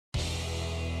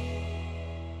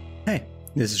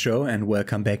This is Joe, and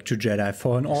welcome back to Jedi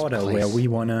Fallen Order, where we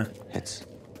wanna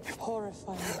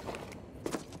horrifying.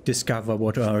 Discover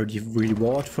what our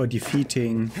reward for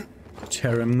defeating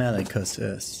Terra Malicus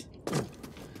is.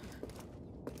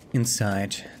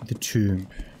 Inside the tomb.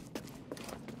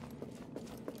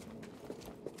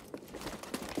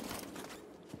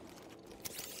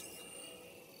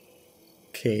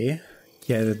 Okay,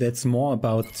 yeah, that's more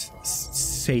about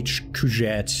Sage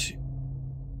Kujet.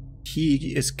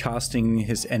 He is casting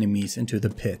his enemies into the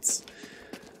pits.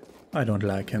 I don't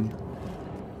like him.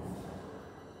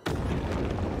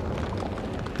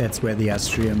 That's where the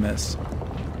Astrium is.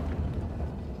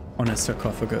 On a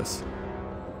sarcophagus.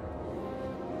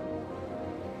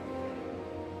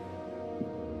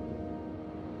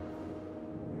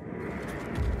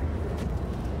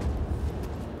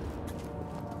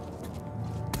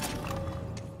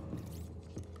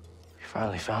 We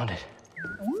finally found it.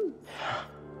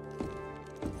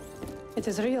 It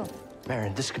is real.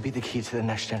 Marin, this could be the key to the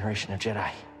next generation of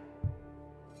Jedi.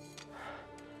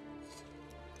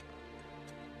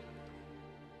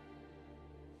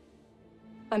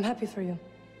 I'm happy for you.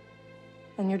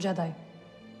 And your Jedi.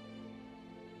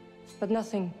 But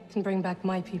nothing can bring back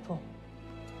my people.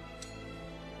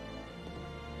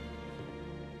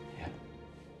 Yeah.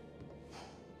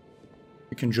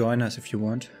 You can join us if you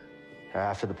want.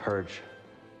 After the purge,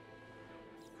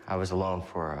 I was alone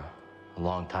for a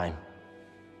long time.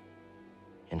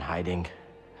 In hiding,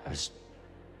 I was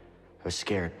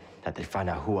scared that they'd find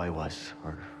out who I was,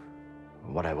 or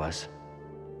what I was.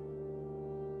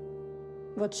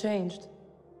 What changed?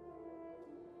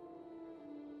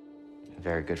 A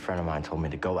very good friend of mine told me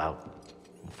to go out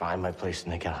and find my place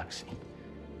in the galaxy.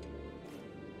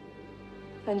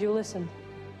 And you listened?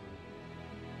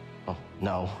 Well,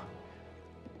 no.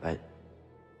 But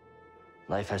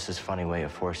life has this funny way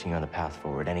of forcing you on the path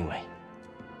forward anyway.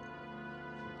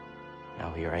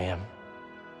 Now here I am.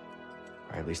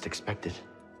 Or at least expected.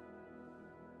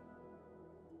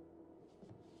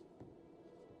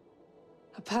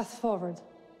 A path forward.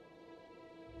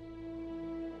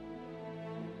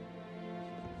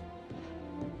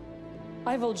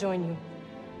 I will join you.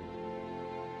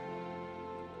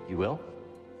 You will?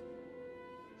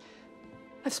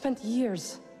 I've spent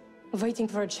years waiting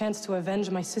for a chance to avenge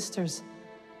my sisters.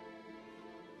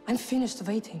 I'm finished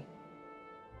waiting.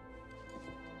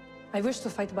 I wish to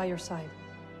fight by your side.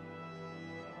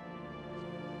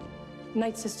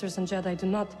 Night Sisters and Jedi do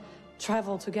not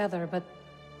travel together, but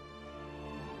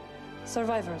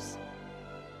survivors.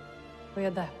 We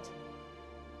adapt.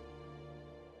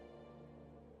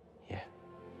 Yeah.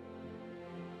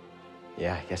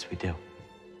 Yeah, I guess we do.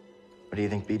 What do you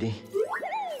think, BD?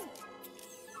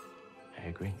 I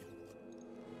agree.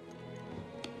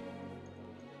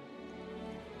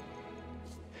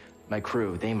 My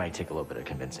crew, they might take a little bit of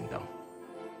convincing, though.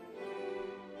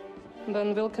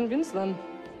 Then we'll convince them.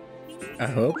 I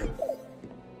hope.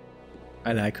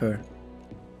 I like her.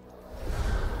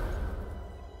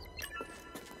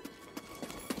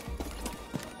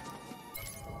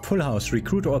 Full house.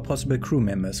 Recruit all possible crew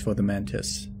members for the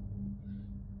Mantis.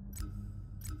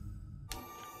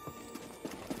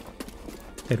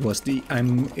 That was the...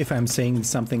 if I'm saying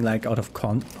something like out of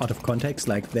context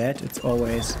like that, it's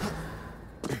always...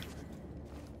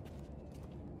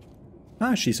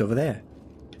 Ah, she's over there.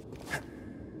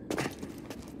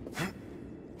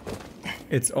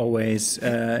 It's always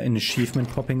an achievement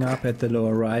popping up at the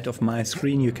lower right of my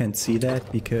screen. You can see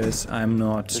that because I'm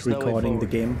not recording the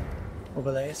game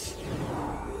overlays.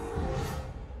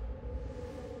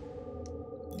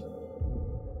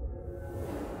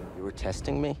 You were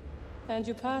testing me? And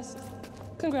you passed.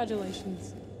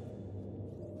 Congratulations.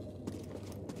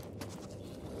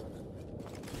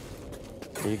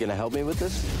 Are you gonna help me with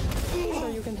this? Sure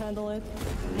you can handle it.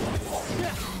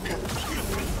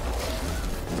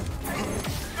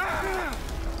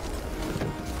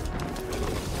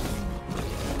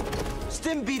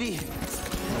 Stim, BD!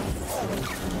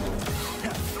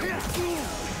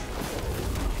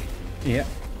 Yeah.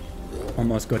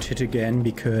 Almost got hit again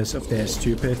because of their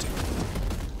stupid...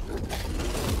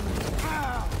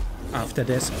 After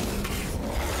this...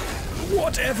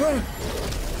 Whatever!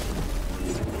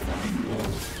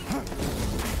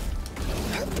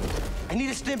 I need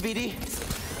a stim, BD!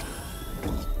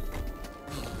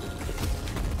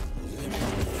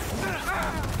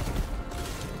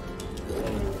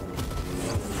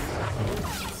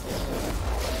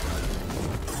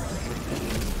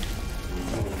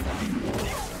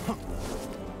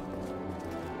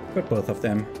 Got both of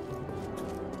them.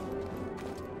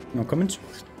 No comment?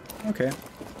 Okay.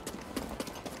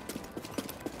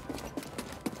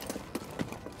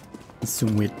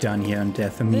 Soon we're done here on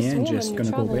Dathomir and just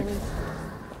gonna go back.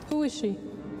 Who is she?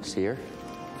 See her?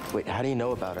 Wait, how do you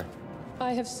know about her?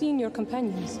 I have seen your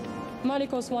companions.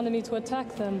 Malikos wanted me to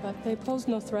attack them, but they posed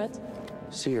no threat.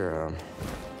 See her,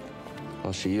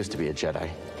 well, she used to be a Jedi.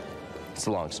 It's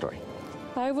a long story.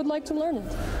 I would like to learn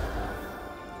it.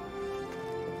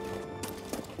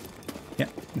 Yeah,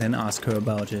 then ask her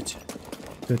about it.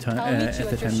 At the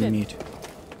time we meet.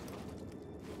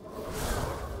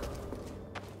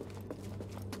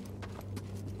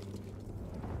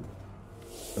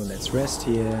 So let's rest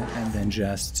here and then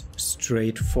just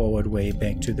straightforward way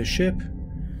back to the ship.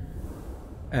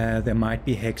 There might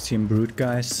be Hexian brute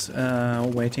guys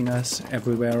waiting us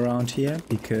everywhere around here,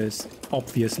 because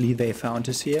obviously they found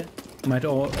us here. Might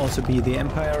also be the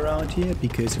Empire around here,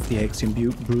 because if the Hexian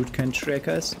brute can track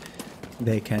us,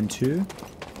 they can too.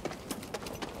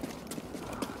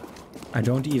 I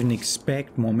don't even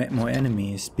expect more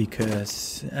enemies,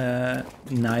 because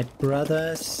Night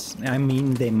Brothers, I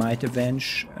mean, they might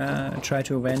try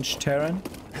to avenge Terran.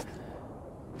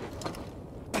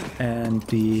 And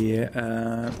the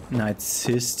Night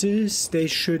Sisters, they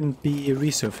shouldn't be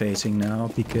resurfacing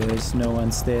now, because no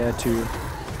one's there to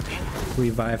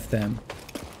revive them.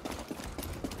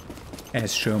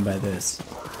 As shown by this.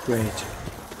 Great.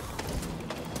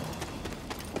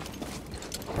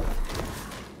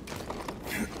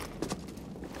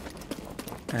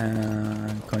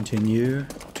 And continue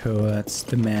towards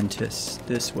the Mantis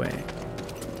this way.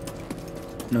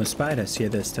 No spiders here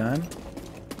this time.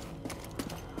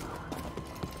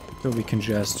 So we can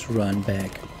just run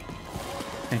back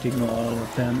and ignore all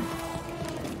of them.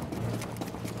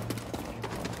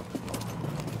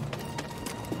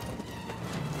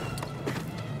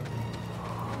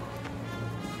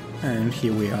 And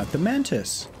here we are at the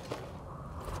Mantis.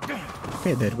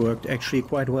 Okay, that worked actually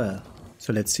quite well.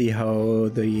 So let's see how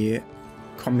the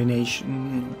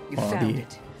combination or the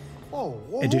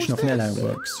addition of Nella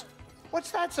works.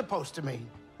 What's that supposed to mean?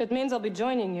 It means I'll be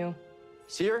joining you.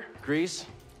 See her, Grease?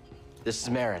 This is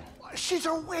Marin. She's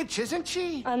a witch, isn't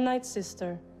she? A Night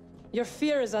Sister. Your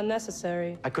fear is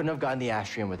unnecessary. I couldn't have gotten the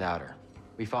Astrium without her.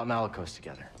 We fought Malicos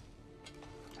together.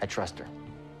 I trust her.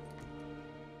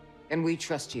 And we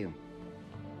trust you.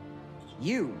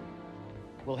 You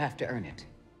will have to earn it.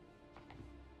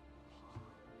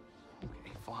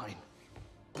 Okay, fine.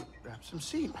 Grab some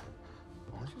seat.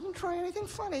 She doesn't try anything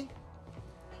funny.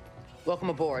 Welcome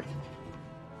aboard.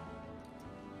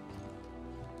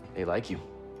 They like you.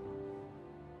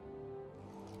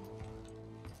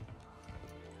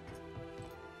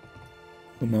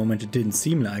 For a moment it didn't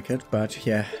seem like it, but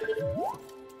yeah.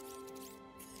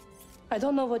 I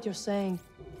don't know what you're saying.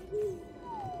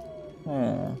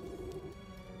 Oh.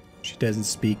 She doesn't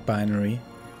speak binary.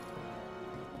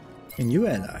 A new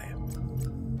ally.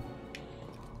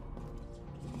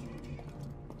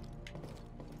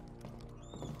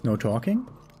 No talking?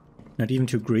 Not even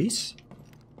to Greece?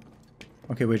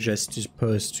 Okay, we're just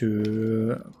supposed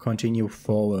to continue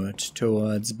forward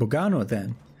towards Bogano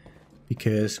then.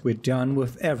 Because we're done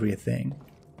with everything.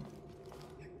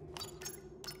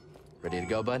 Ready to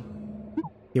go, bud?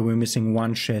 Yeah, we're missing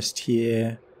one chest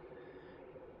here.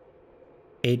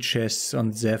 8 chests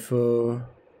on Zepho.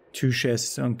 2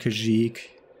 chests on Kashyyyk.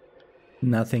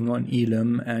 Nothing on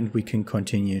Elam, and we can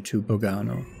continue to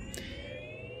Bogano.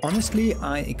 Honestly,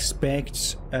 I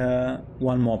expect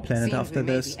one more planet after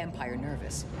this. The Empire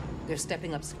nervous. They're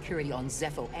stepping up security on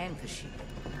Zepho and Kashyyyk.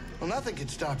 Well, nothing can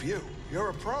stop you. You're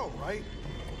a pro, right?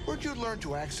 Where'd you learn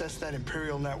to access that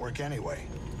Imperial network anyway?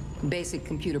 Basic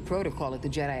computer protocol at the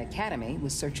Jedi Academy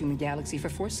was searching the galaxy for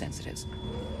Force sensitives.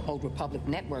 Old Republic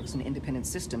networks and independent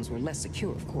systems were less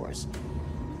secure, of course.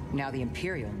 Now the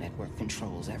Imperial network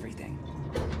controls everything.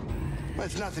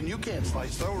 That's nothing you can't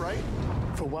slice, though, right?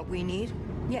 For what we need?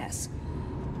 Yes.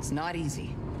 It's not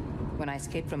easy. When I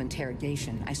escaped from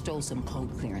interrogation, I stole some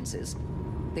code clearances.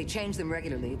 They change them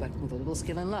regularly, but with a little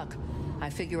skill and luck, I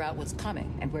figure out what's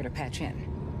coming and where to patch in.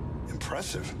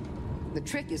 Impressive. The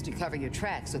trick is to cover your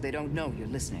tracks so they don't know you're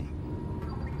listening.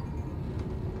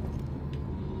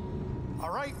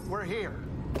 All right, we're here.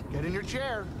 Get in your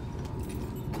chair.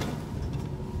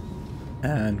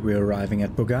 And we're arriving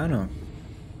at Bogano.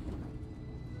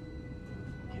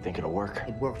 You think it'll work?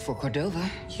 It worked for Cordova.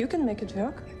 You can make it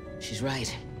work. She's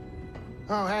right.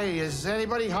 Oh, hey, is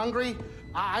anybody hungry?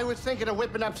 I was thinking of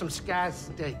whipping up some Skaz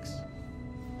steaks.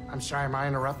 I'm sorry, am I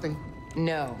interrupting?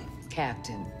 No,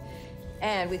 Captain.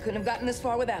 And we couldn't have gotten this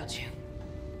far without you.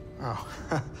 Oh,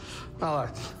 well,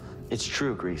 It's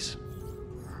true, Grease.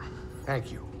 thank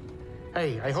you.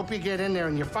 Hey, I hope you get in there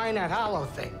and you find that hollow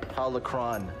thing.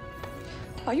 Holocron.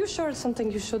 Are you sure it's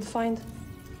something you should find?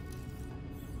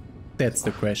 That's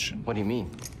the question. What do you mean?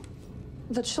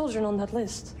 The children on that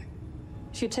list.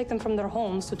 If you take them from their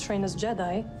homes to train as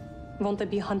Jedi, won't they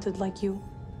be hunted like you?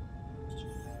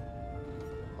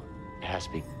 It has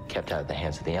to be kept out of the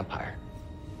hands of the Empire.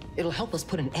 It'll help us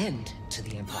put an end to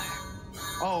the Empire.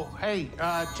 Oh, hey,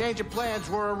 change of plans,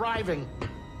 we're arriving.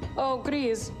 Oh,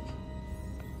 Grease.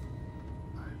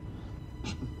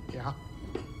 Yeah?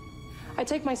 I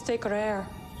take my steak rare.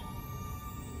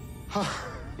 Huh?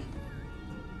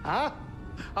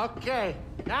 Okay,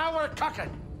 now we're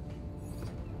cooking.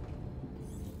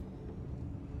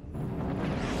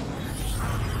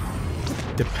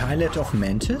 The pilot of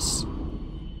Mantis?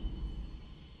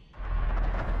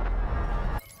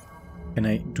 Can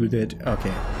I do that?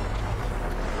 Okay.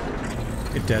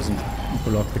 It doesn't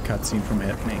block the cutscene from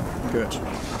happening. Good.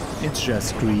 It's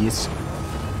just Grease.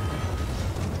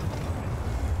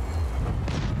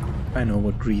 I know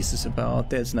what Grease is about.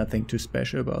 There's nothing too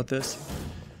special about this.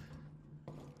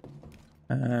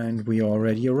 And we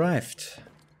already arrived.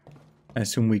 I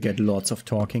assume we get lots of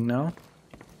talking now.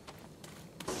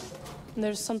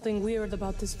 There's something weird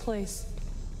about this place.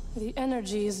 The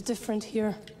energy is different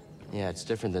here. Yeah, it's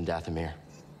different than Dathomir.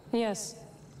 Yes.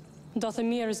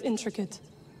 Dathomir is intricate.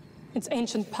 Its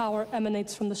ancient power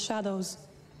emanates from the shadows.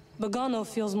 Bogano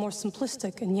feels more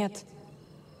simplistic, and yet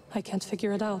I can't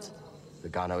figure it out.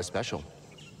 Bogano is special.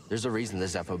 There's a reason the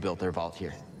Zepho built their vault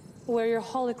here. Where your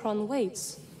holocron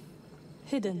waits.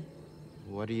 Hidden.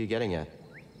 What are you getting at?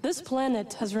 This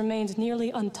planet has remained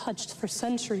nearly untouched for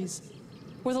centuries.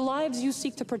 Were the lives you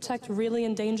seek to protect really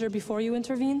in danger before you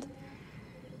intervened?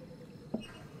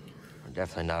 We're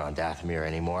definitely not on Dathomir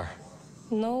anymore.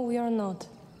 No, we are not.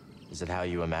 Is it how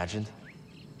you imagined?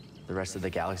 The rest of the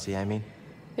galaxy, I mean?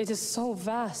 It is so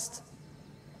vast.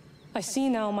 I see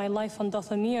now my life on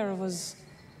Dathomir was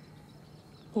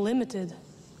limited.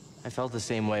 I felt the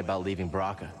same way about leaving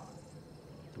Baraka.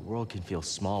 The world can feel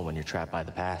small when you're trapped by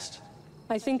the past.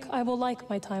 I think I will like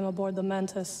my time aboard the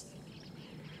Mantis.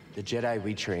 The Jedi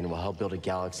we train will help build a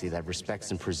galaxy that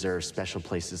respects and preserves special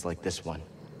places like this one.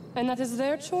 And that is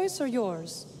their choice or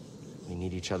yours? We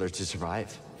need each other to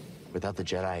survive. Without the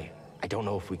Jedi, I don't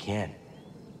know if we can.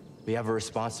 We have a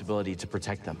responsibility to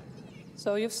protect them.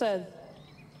 So you've said.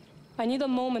 I need a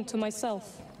moment to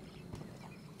myself.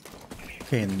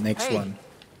 Okay, next Hey. one.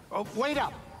 Oh, wait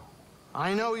up.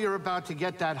 I know you're about to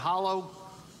get that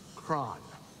holocron.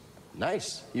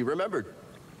 Nice, you remembered.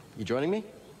 You joining me?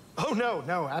 Oh,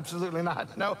 no, absolutely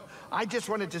not. No, I just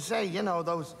wanted to say, you know,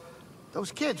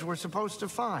 those kids we're supposed to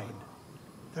find.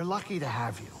 They're lucky to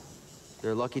have you.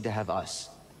 They're lucky to have us.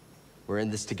 We're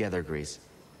in this together, Grease.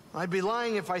 I'd be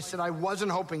lying if I said I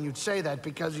wasn't hoping you'd say that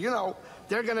because, you know,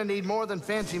 they're gonna need more than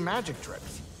fancy magic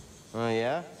tricks. Oh,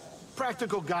 yeah?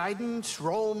 Practical guidance,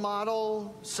 role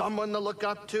model, someone to look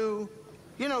up to.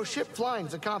 You know, ship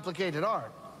flying's a complicated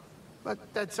art. But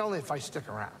that's only if I stick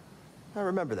around. I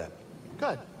remember that.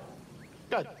 Good.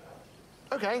 Good.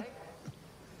 Okay.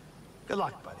 Good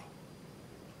luck, buddy.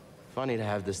 Funny to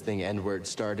have this thing end where it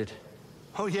started.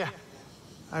 Oh, yeah.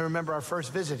 I remember our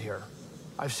first visit here.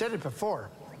 I've said it before.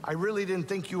 I really didn't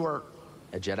think you were...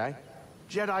 A Jedi?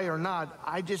 Jedi or not,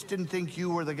 I just didn't think you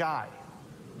were the guy.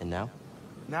 And now?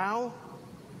 Now,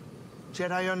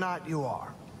 Jedi or not, you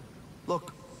are.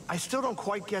 Look, I still don't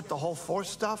quite get the whole Force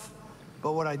stuff,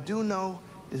 but what I do know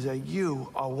is that you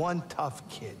are one tough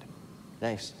kid.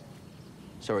 Thanks.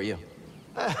 So are you.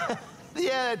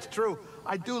 Yeah, it's true.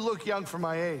 I do look young for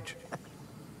my age.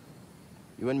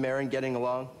 You and Marin getting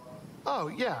along? Oh,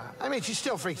 yeah. I mean, she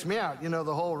still freaks me out, you know,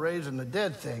 the whole raising the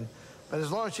dead thing. But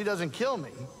as long as she doesn't kill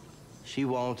me... She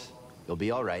won't. You'll be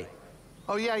all right.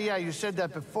 Oh, yeah, you said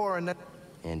that before, and then...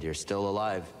 And you're still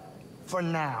alive. For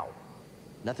now.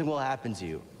 Nothing will happen to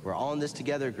you. We're all in this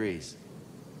together, Grease.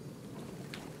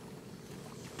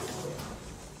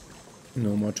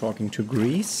 No more talking to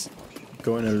Grease.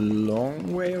 Going a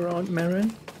long way around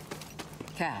Marin.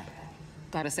 Cal,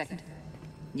 got a second?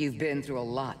 You've been through a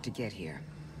lot to get here.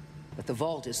 But the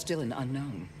vault is still an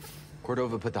unknown.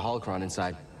 Cordova put the holocron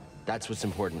inside. That's what's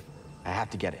important. I have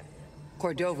to get it.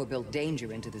 Cordova built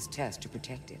danger into this test to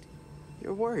protect it.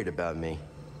 You're worried about me.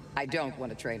 I don't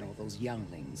want to train all those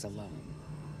younglings alone.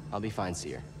 I'll be fine,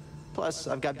 Seer. Plus,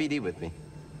 I've got BD with me.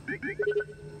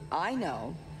 I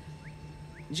know.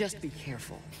 Just be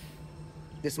careful.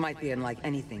 This might be unlike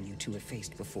anything you two have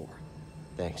faced before.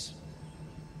 Thanks.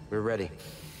 We're ready.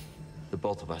 The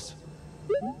both of us.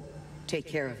 Take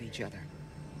care of each other.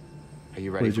 Are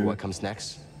you ready Will for do. what comes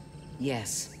next?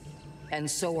 Yes. And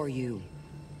so are you.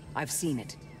 I've seen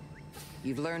it.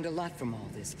 You've learned a lot from all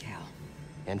this, Cal.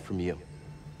 And from you.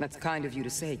 That's kind of you to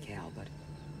say, Cal, but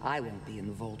I won't be in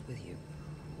the vault with you.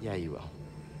 Yeah, you will.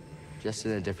 just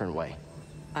in a different way.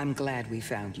 I'm glad we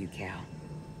found you, Cal.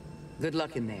 Good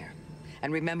luck in there.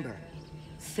 And remember,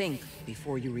 think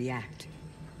before you react.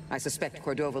 I suspect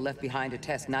Cordova left behind a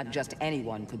test not just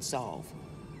anyone could solve.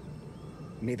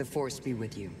 May the Force be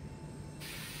with you.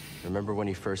 Remember when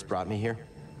you first brought me here?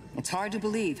 It's hard to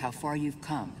believe how far you've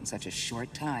come in such a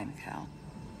short time, Cal.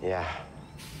 Yeah.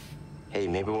 Hey,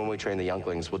 maybe when we train the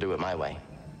younglings, we'll do it my way.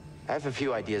 I have a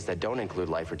few ideas that don't include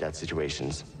life or death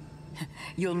situations.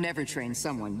 You'll never train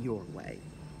someone your way.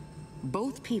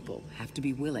 Both people have to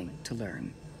be willing to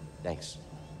learn. Thanks.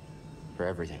 For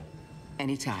everything.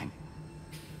 Anytime.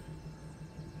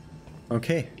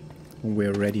 Okay.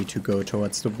 We're ready to go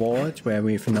towards the vault, where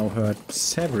we've now heard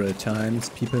several times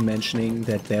people mentioning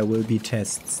that there will be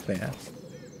tests there.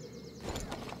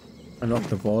 Unlock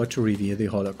the vault to reveal the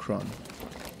holocron.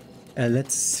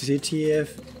 Let's sit here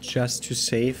just to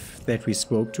save that we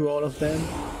spoke to all of them,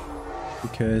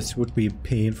 because it would be a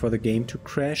pain for the game to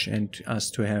crash and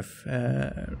us to have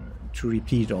to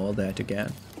repeat all that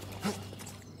again.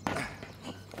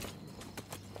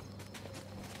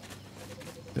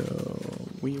 So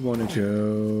we want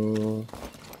to go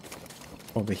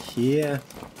over here.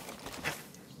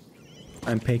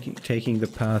 I'm taking the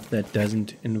path that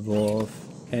doesn't involve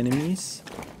enemies,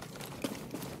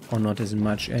 or not as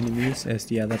much enemies as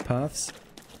the other paths.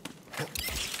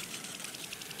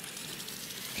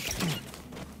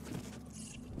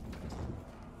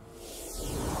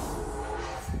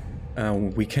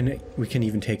 We can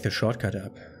even take the shortcut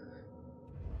up.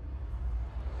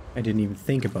 I didn't even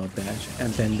think about that.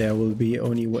 And then there will be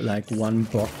only like one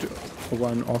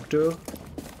octo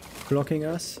blocking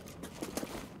us.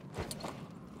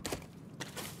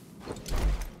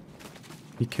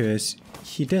 Because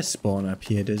he does spawn up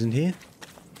here, doesn't he?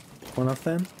 One of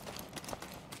them.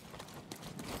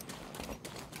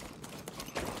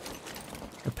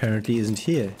 Apparently isn't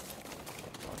here.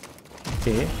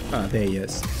 Okay. Ah, there he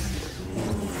is.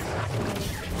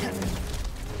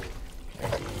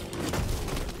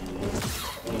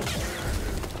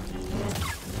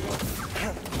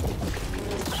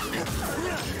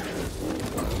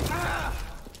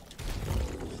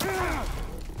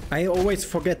 I always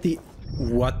forget the...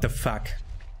 What the fuck?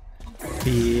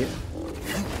 The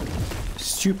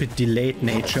stupid delayed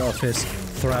nature of his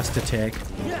thrust attack.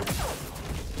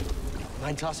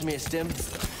 Mind tossing me a stim?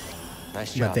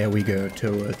 Nice job. But there we go,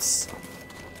 towards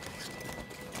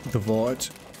the vault.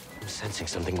 I'm sensing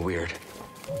something weird.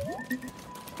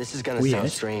 This is gonna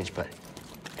sound strange, but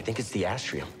I think it's the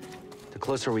astrium. The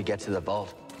closer we get to the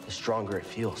vault, the stronger it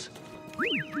feels.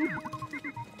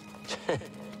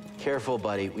 Careful,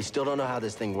 buddy. We still don't know how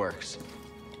this thing works.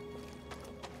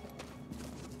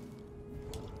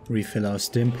 Refill our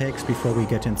stim packs before we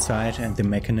get inside and the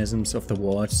mechanisms of the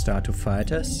vault start to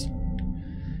fight us.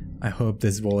 I hope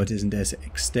this vault isn't as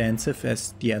extensive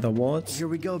as the other vaults. Here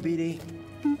we go, BD.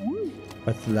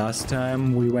 But the last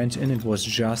time we went in, it was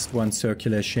just one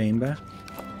circular chamber.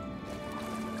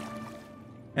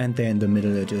 And there in the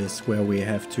middle it is where we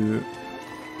have to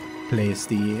place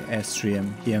the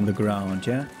astrium here on the ground,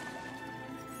 yeah?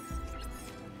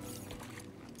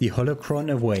 The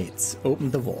holocron awaits. Open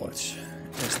the vault.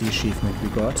 That's the achievement we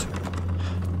got.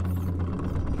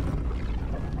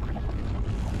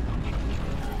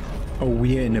 Oh,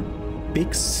 we're in a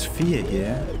big sphere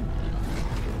here.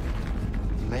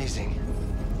 Amazing.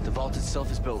 The vault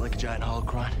itself is built like a giant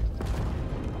holocron.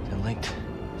 And linked.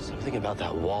 Something about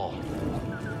that wall.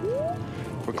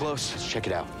 We're close. Let's check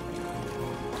it out.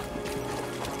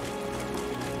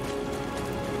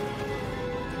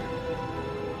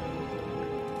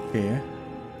 Here.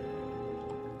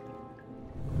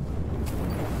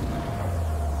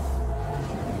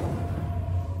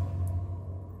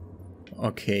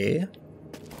 Okay.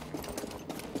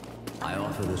 I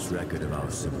offer this record of our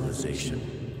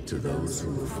civilization to those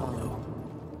who will follow.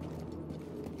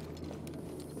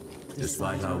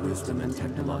 Despite our wisdom and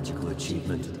technological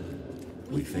achievement,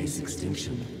 we face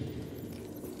extinction.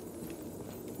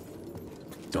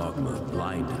 Dogma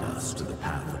blinded us to the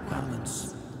path of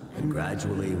balance, and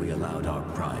gradually we allowed our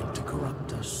pride to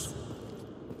corrupt us.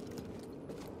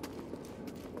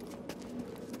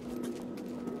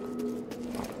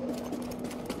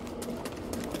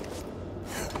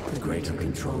 The greater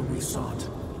control we sought,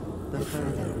 the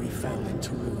further we fell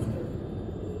into ruin.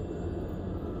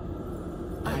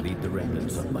 I lead the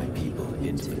remnants of my people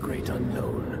into the great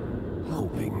unknown,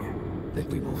 hoping that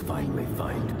we will finally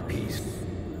find peace.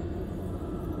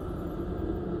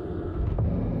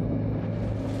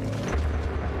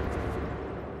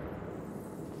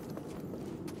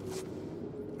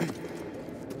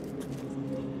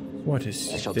 What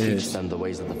is I shall this? teach them the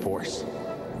ways of the Force.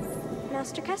 Now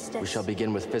Master Kestis. We shall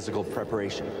begin with physical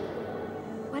preparation.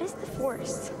 What is the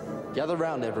Force? Gather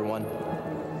round, everyone.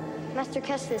 Master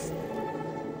Kestis,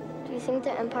 do you think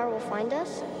the Empire will find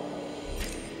us?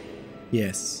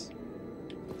 Yes.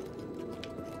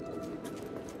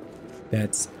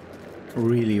 That's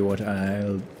really what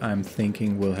I'm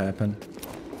thinking will happen.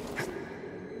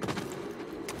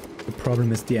 The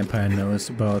problem is the Empire knows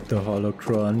about the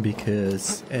holocron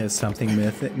because something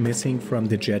missing from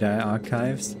the Jedi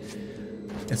archives,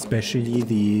 especially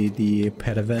the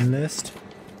Padawan list,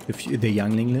 the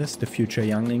youngling list, the future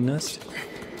youngling list.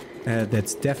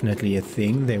 That's definitely a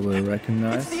thing they will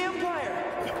recognize. It's the Empire!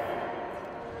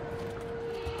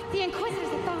 The Inquisitors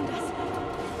have found us.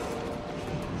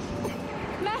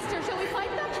 Master, shall we fight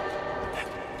them?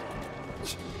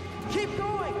 Keep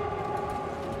going!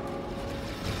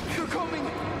 You're coming!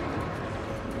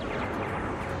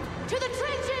 To the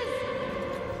trenches!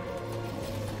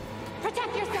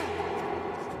 Protect yourself!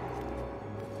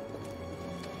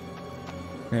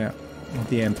 Yeah,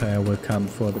 the Empire will come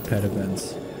for the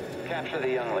Padawans. Capture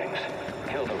the younglings.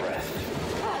 Kill the rest.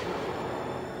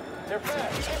 They're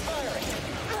back! They're firing!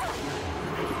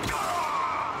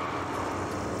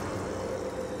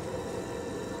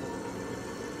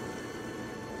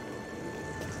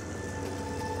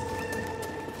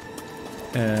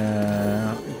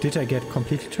 Did I get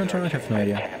completely turned around? I have no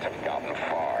idea. Can't have gotten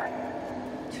far.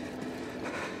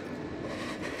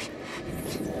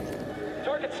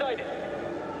 Target sighted.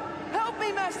 Help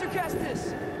me, Master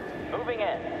Kestis! Moving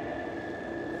in.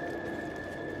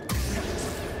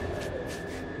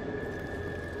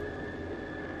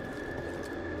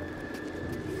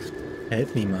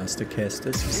 Help me, Master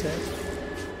Kestis, he said.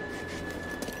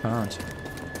 Can't.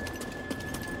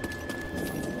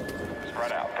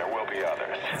 Spread out. There will be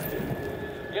others.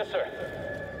 Yes, sir.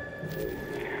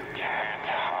 You can't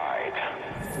hide.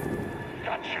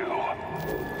 Got you.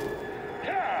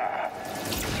 Yeah.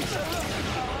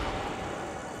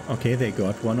 Okay, they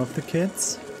got one of the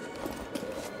kids.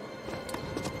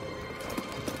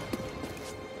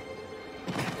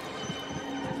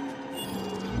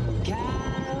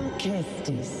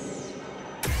 Kestis.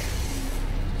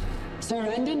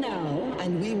 Surrender now,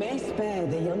 and we may spare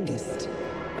the youngest.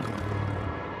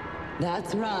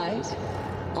 That's right.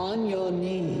 On your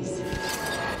knees.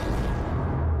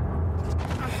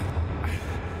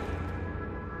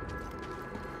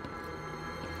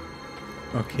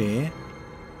 Okay.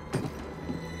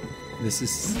 This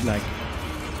is like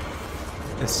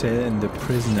a cell in the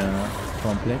prisoner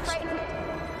complex.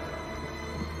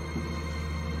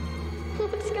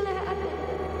 What's gonna happen?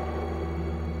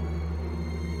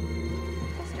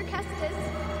 Master Kestis,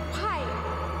 why?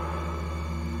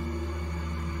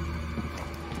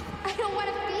 I don't want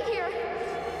to be here.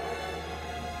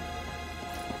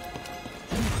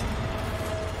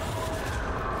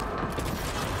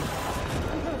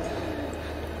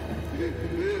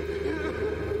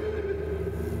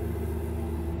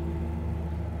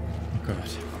 Oh God.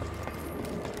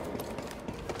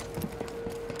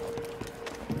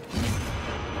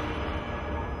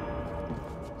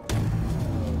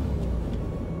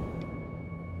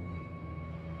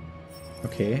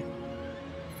 Okay.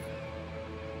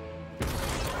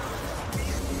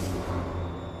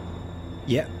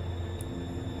 Yeah.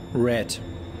 Red.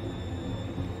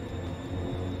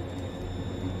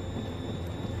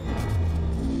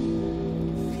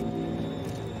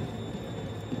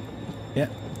 Yeah.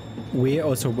 We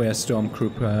also wear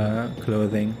stormtrooper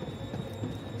clothing.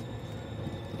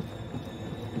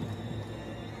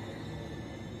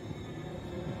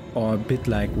 Or a bit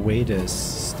like Vader's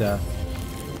stuff.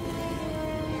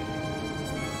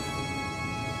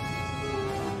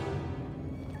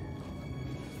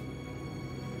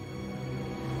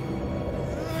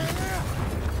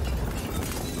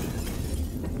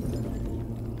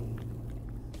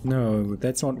 No,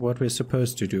 that's not what we're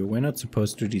supposed to do. We're not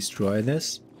supposed to destroy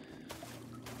this.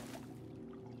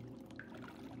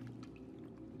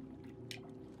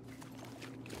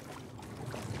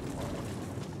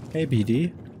 Hey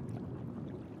BD.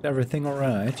 Everything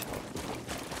alright?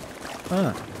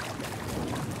 Ah.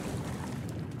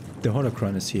 The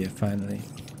holocron is here, finally.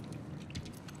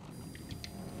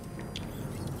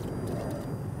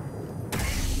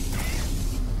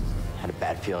 Had a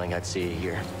bad feeling I'd see you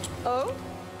here. Oh?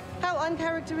 How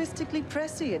uncharacteristically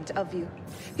prescient of you.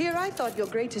 Here I thought your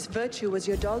greatest virtue was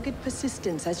your dogged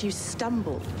persistence as you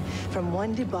stumbled from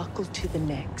one debacle to the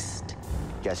next.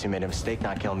 Guess you made a mistake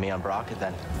not killing me on Brockett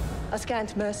then. A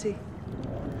scant mercy.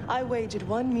 I wagered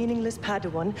one meaningless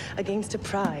Padawan against a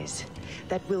prize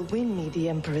that will win me the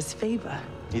Emperor's favor.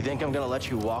 You think I'm gonna let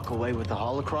you walk away with the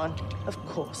holocron? Of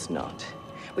course not.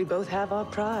 We both have our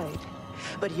pride.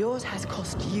 But yours has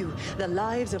cost you the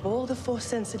lives of all the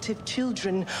Force-sensitive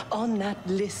children on that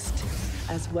list,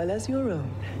 as well as your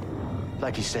own.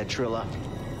 Like you said, Trilla,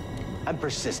 I'm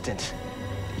persistent.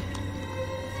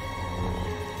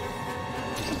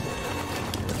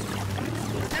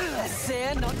 Has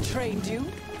Sare not trained you?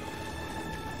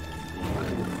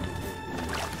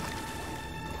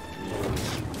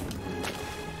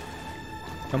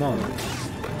 Come on.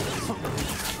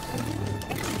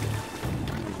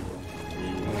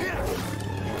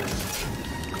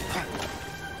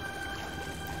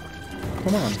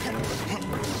 Come on.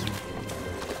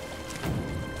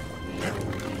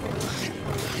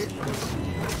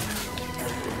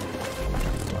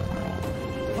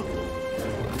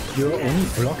 You're only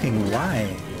blocking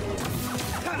why?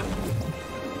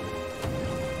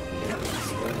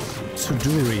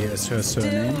 Suduri is her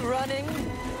surname. Still running?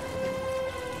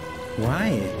 Why?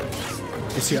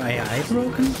 Is your AI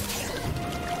broken?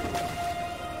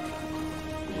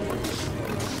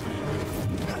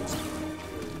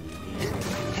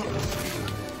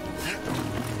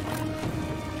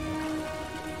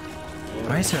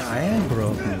 Why is her AI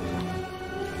broken?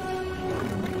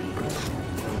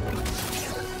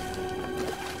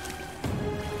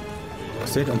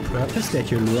 Is it on purpose that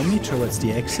you lure me towards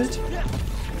the exit?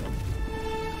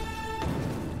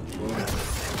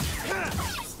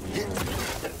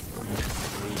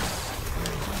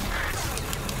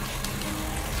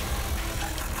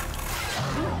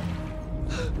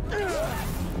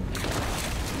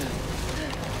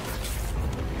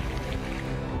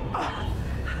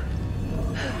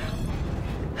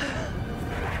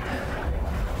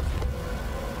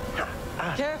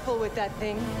 Careful with that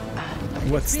thing.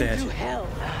 What's that? To hell.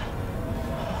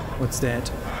 What's that?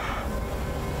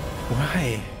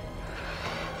 Why?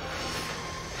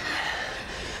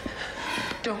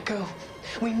 Don't go.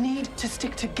 We need to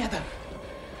stick together.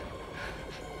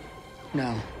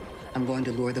 No. I'm going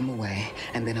to lure them away,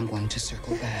 and then I'm going to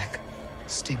circle back.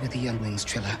 Stay with the younglings,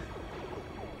 Trilla.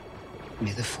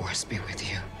 May the Force be with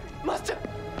you. Master,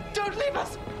 don't leave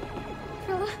us!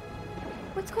 Trilla,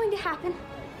 what's going to happen?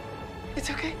 It's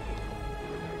okay.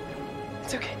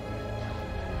 It's okay.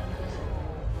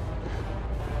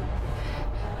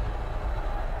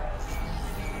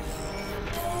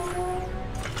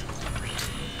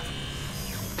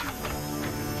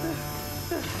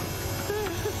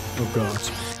 Oh God.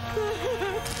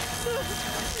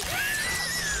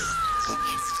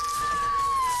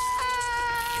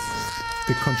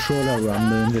 The controller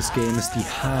rumble in this game is the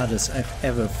hardest I've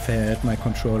ever felt my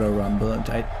controller rumble, and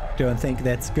I don't think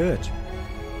that's good.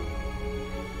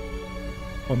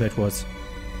 Oh, that was.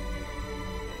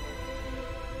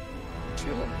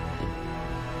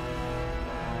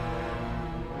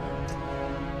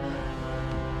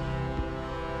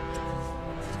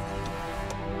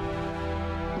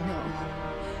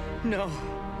 No.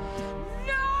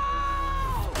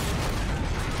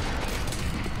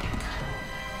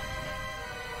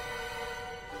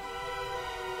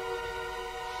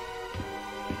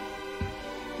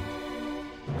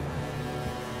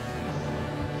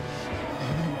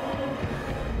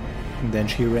 And then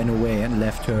she ran away and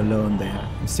left her alone there,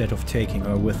 instead of taking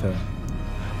her with her.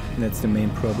 And that's the main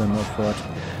problem of what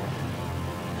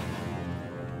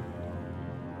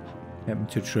happened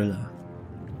to Trilla.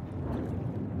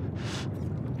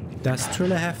 Does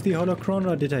Trilla have the holocron,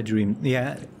 or did I dream?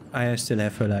 Yeah, I still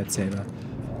have her lightsaber.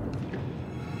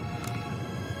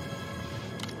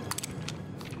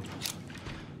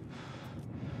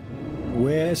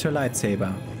 Where is her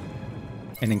lightsaber?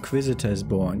 An Inquisitor is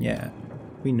born, yeah.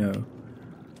 We know.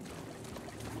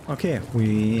 Okay,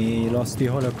 we lost the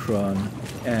holocron,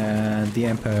 and the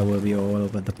Empire will be all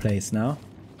over the place now.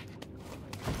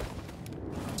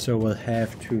 So we'll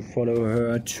have to follow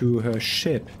her to her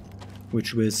ship,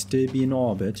 which will still be in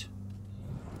orbit.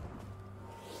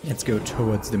 Let's go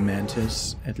towards the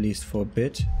Mantis, at least for a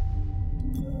bit.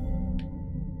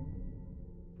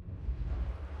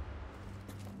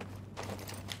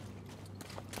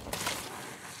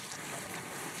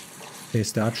 They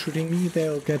start shooting me,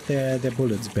 they'll get their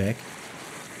bullets back.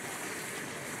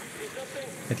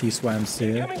 At least while I'm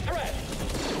still.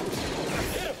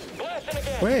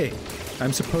 Wait!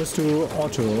 I'm supposed to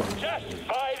auto.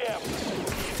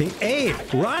 Hey!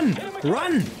 Run!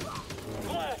 Run!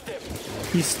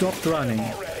 He stopped running.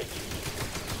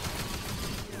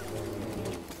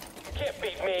 Can't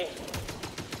beat me.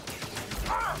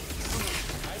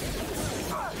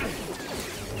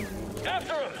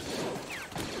 After him!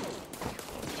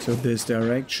 So this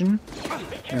direction,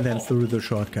 and then through the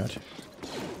shortcut.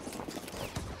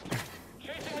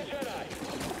 Chasing the Jedi.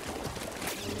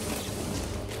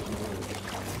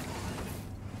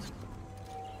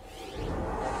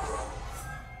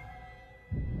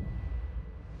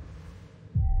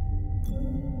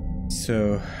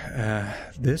 So,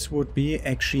 this would be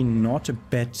actually not a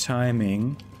bad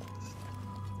timing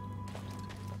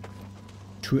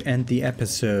to end the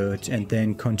episode and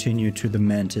then continue to the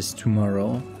Mantis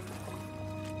tomorrow.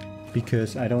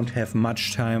 Because I don't have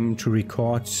much time to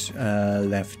record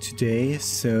left today,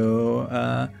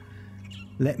 so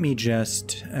let me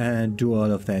just do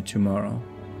all of that tomorrow.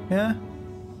 Yeah?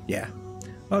 Yeah.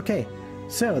 Okay,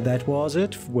 so that was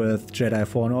it with Jedi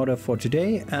Fallen Order for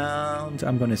today, and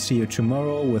I'm gonna see you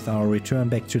tomorrow with our return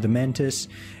back to the Mantis,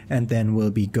 and then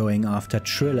we'll be going after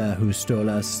Trilla, who stole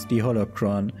us the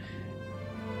holocron.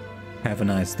 Have a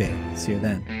nice day. See you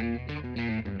then.